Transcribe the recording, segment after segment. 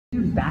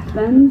Back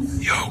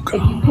bends. Yoga.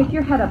 If you pick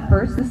your head up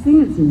first, this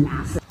thing is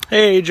massive.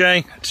 Hey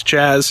AJ, it's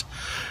Chaz.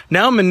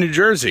 Now I'm in New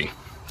Jersey.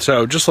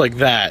 So just like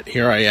that,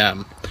 here I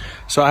am.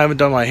 So I haven't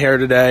done my hair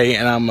today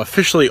and I'm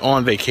officially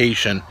on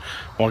vacation,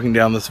 walking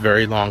down this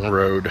very long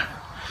road.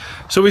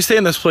 So we stay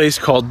in this place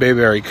called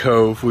Bayberry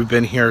Cove. We've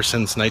been here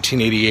since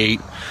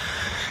 1988.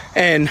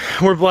 And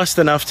we're blessed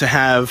enough to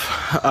have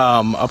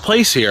a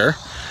place here.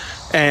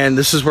 And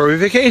this is where we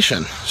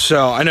vacation.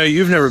 So I know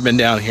you've never been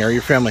down here,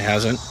 your family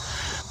hasn't.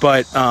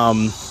 But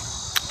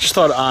just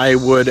thought I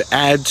would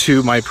add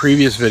to my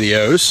previous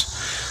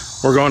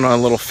videos. We're going on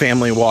a little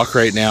family walk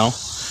right now.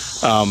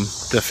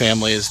 The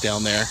family is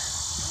down there.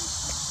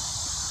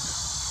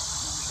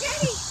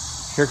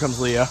 Here comes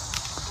Leah.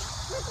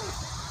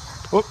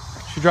 Whoop,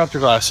 she dropped her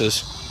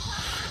glasses.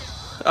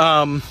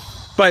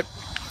 But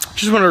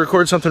just want to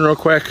record something real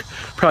quick.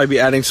 Probably be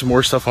adding some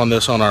more stuff on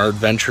this on our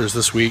adventures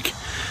this week.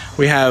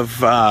 We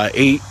have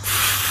 8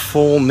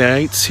 full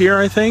nights here,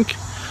 I think.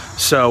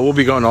 So we'll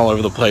be going all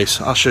over the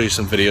place. I'll show you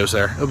some videos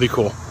there. It'll be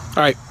cool. All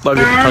right, love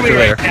you. Talk to you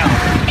later. It's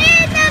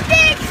a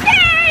big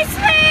Ferris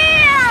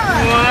wheel!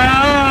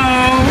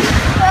 Wow!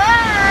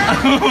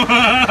 Whoa!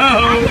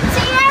 I can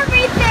see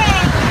everything!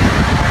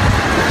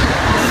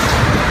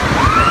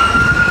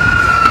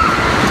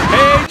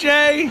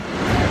 Hey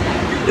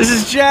AJ! This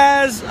is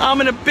Jazz. I'm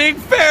in a big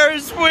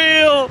Ferris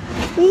wheel.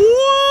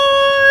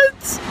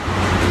 What?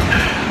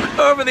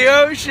 Over the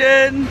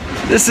ocean.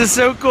 This is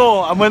so cool.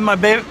 I'm with my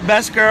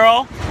best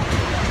girl.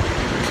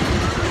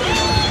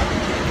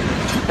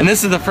 And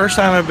this is the first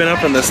time I've been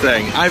up in this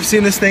thing. I've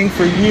seen this thing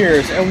for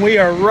years, and we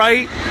are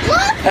right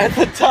at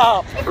the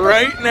top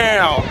right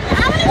now. I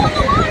want to go on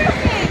the water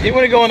thing. You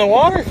want to go on the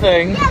water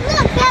thing? Yeah,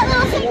 look, that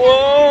little thing.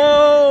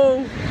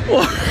 Whoa!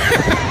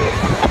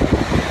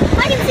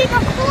 I can see the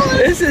pool.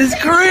 This is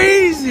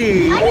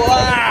crazy!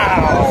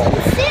 Wow!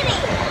 City.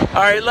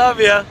 All right, love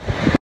ya.